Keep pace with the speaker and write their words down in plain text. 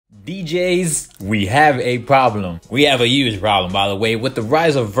DJs, we have a problem. We have a huge problem, by the way, with the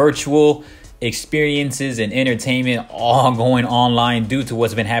rise of virtual experiences and entertainment all going online due to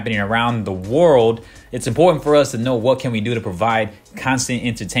what's been happening around the world. It's important for us to know what can we do to provide constant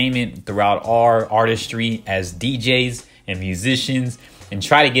entertainment throughout our artistry as DJs and musicians and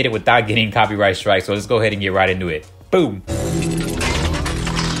try to get it without getting copyright strikes. So let's go ahead and get right into it. Boom.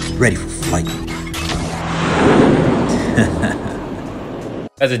 Ready for flight.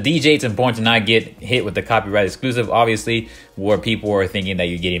 As a DJ, it's important to not get hit with the copyright exclusive, obviously, where people are thinking that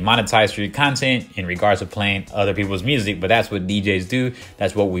you're getting monetized for your content in regards to playing other people's music, but that's what DJs do.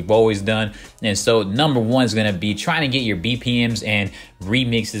 That's what we've always done. And so number one is going to be trying to get your BPMs and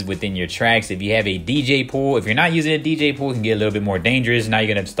remixes within your tracks. If you have a DJ pool, if you're not using a DJ pool, it can get a little bit more dangerous. Now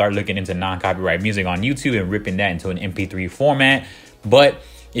you're going to start looking into non-copyright music on YouTube and ripping that into an MP3 format. But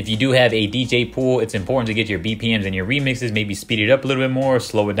if you do have a DJ pool, it's important to get your BPMs and your remixes, maybe speed it up a little bit more,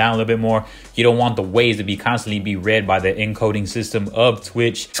 slow it down a little bit more. You don't want the waves to be constantly be read by the encoding system of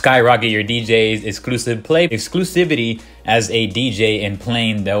Twitch. Skyrocket your DJ's exclusivity as a DJ and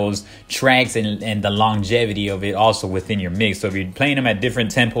playing those tracks and the longevity of it also within your mix. So if you're playing them at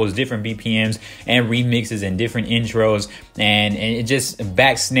different tempos, different BPMs and remixes and different intros and it just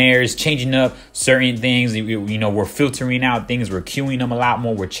back snares, changing up certain things, you know, we're filtering out things, we're queuing them a lot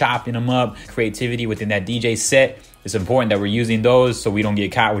more, we're chopping them up, creativity within that DJ set. It's important that we're using those so we don't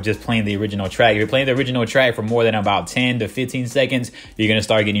get caught with just playing the original track. If you're playing the original track for more than about 10 to 15 seconds, you're going to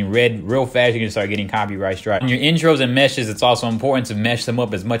start getting read real fast. You're going to start getting copyright strike. On your intros and meshes, it's also important to mesh them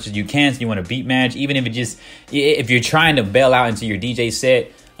up as much as you can. So you want to beat match, even if you're trying to bail out into your DJ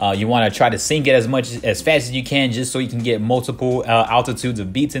set, you want to try to sync it as fast as you can, just so you can get multiple altitudes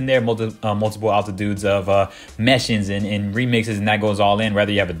of beats in there, multiple altitudes of meshings and remixes, and that goes all in.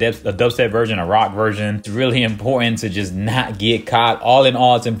 Whether you have a dubstep version, a rock version, it's really important to just not get caught. All in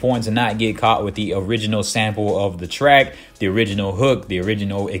all, it's important to not get caught with the original sample of the track, the original hook, the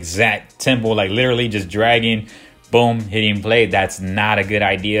original exact tempo, like literally just dragging, boom, hitting play. That's not a good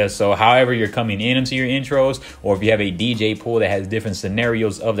idea. So however you're coming into your intros, or if you have a DJ pool that has different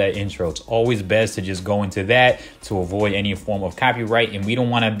scenarios of that intro, it's always best to just go into that to avoid any form of copyright. And we don't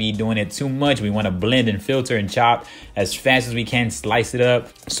want to be doing it too much. We want to blend and filter and chop as fast as we can, slice it up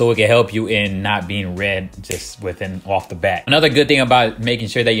so it can help you in not being read just off the bat. Another good thing about making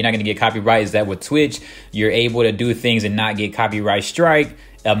sure that you're not going to get copyright is that with Twitch, you're able to do things and not get copyright strike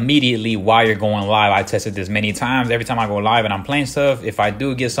immediately while you're going live. I tested this many times. Every time I go live and I'm playing stuff, if I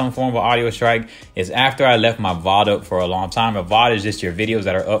do get some form of audio strike, it's after I left my VOD up for a long time. A VOD is just your videos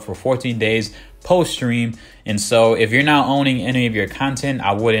that are up for 14 days post stream. And so if you're not owning any of your content,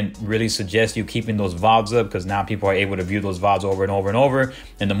 I wouldn't really suggest you keeping those VODs up, because now people are able to view those VODs over and over and over.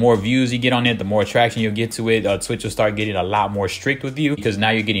 And the more views you get on it, the more traction you'll get to it. Twitch will start getting a lot more strict with you, because now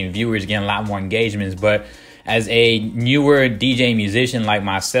you're getting viewers, getting a lot more engagements. But as a newer DJ musician like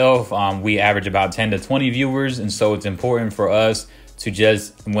myself, we average about 10 to 20 viewers. And so it's important for us to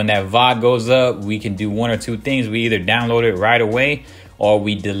just, when that VOD goes up, we can do one or two things. We either download it right away or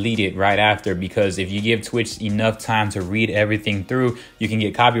we delete it right after, because if you give Twitch enough time to read everything through, you can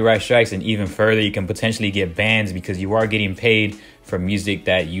get copyright strikes, and even further, you can potentially get bans because you are getting paid for music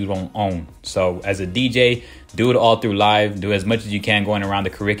that you don't own. So as a DJ, do it all through live, do as much as you can going around the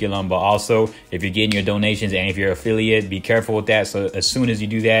curriculum, but also if you're getting your donations and if you're affiliate, be careful with that. So as soon as you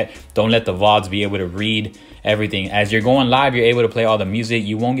do that, don't let the VODs be able to read everything. As you're going live, you're able to play all the music.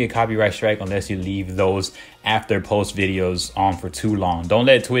 You won't get copyright strike unless you leave those after post videos on for too long. Don't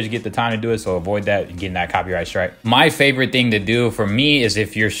let Twitch get the time to do it, so avoid that and getting that copyright strike. My favorite thing to do for me is,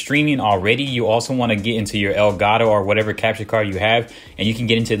 if you're streaming already, you also want to get into your Elgato or whatever capture card you have, and you can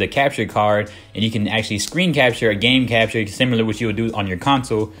get into the capture card and you can actually screen capture a game capture similar to what you would do on your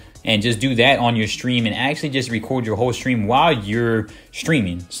console, and just do that on your stream and actually just record your whole stream while you're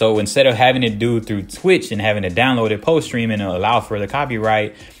streaming. So instead of having to do through Twitch and having to download it post stream and allow for the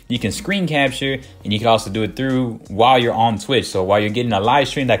copyright, you can screen capture, and you can also do it through while you're on Twitch. So while you're getting a live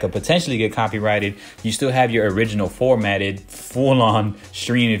stream that could potentially get copyrighted, you still have your original formatted full-on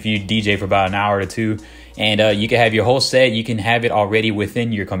stream if you DJ for about an hour or two. And you can have your whole set. You can have it already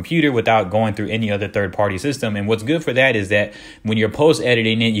within your computer without going through any other third-party system. And what's good for that is that when you're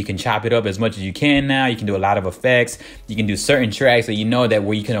post-editing it, you can chop it up as much as you can now. You can do a lot of effects. You can do certain tracks that you know that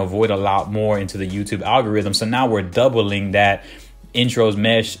where you can avoid a lot more into the YouTube algorithm. So now we're doubling that intros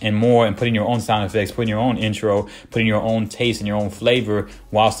mesh and more, and putting your own sound effects, putting your own intro, putting your own taste and your own flavor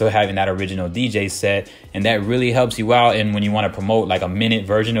while still having that original DJ set. And that really helps you out. And when you want to promote like a minute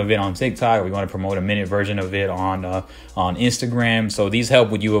version of it on TikTok, or you want to promote a minute version of it on Instagram. So these help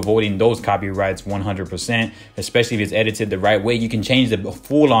with you avoiding those copyrights 100%, especially if it's edited the right way. You can change the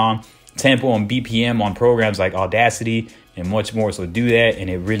full on tempo and BPM on programs like Audacity and much more. So do that, and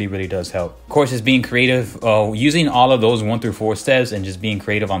it really, really does help. Of course, just being creative, using all of those 1 through 4 steps and just being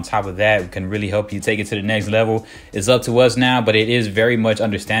creative on top of that can really help you take it to the next level. It's up to us now, but it is very much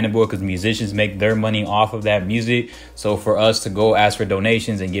understandable because musicians make their money off of that music. So for us to go ask for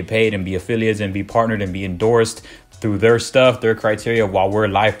donations and get paid and be affiliates and be partnered and be endorsed through their stuff, their criteria, while we're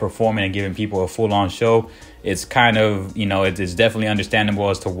live performing and giving people a full-on show, it's kind of, it's definitely understandable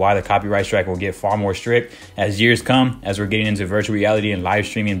as to why the copyright strike will get far more strict as years come, as we're getting into virtual reality and live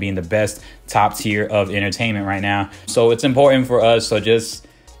streaming being the best top tier of entertainment right now. So it's important for us. So just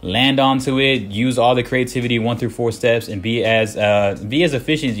land onto it, use all the creativity 1 through 4 steps, and be as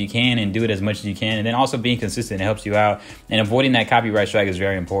efficient as you can and do it as much as you can. And then also being consistent helps you out, and avoiding that copyright strike is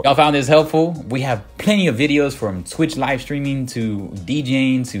very important. Y'all found this helpful? We have plenty of videos from Twitch live streaming to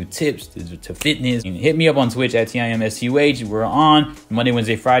DJing to tips to fitness. You can hit me up on Twitch at TIMSUH. We're on Monday,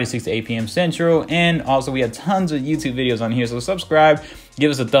 Wednesday, Friday, 6 to 8 p.m. Central. And also we have tons of YouTube videos on here. So subscribe,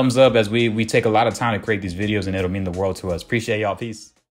 give us a thumbs up, as we take a lot of time to create these videos, and it'll mean the world to us. Appreciate y'all. Peace.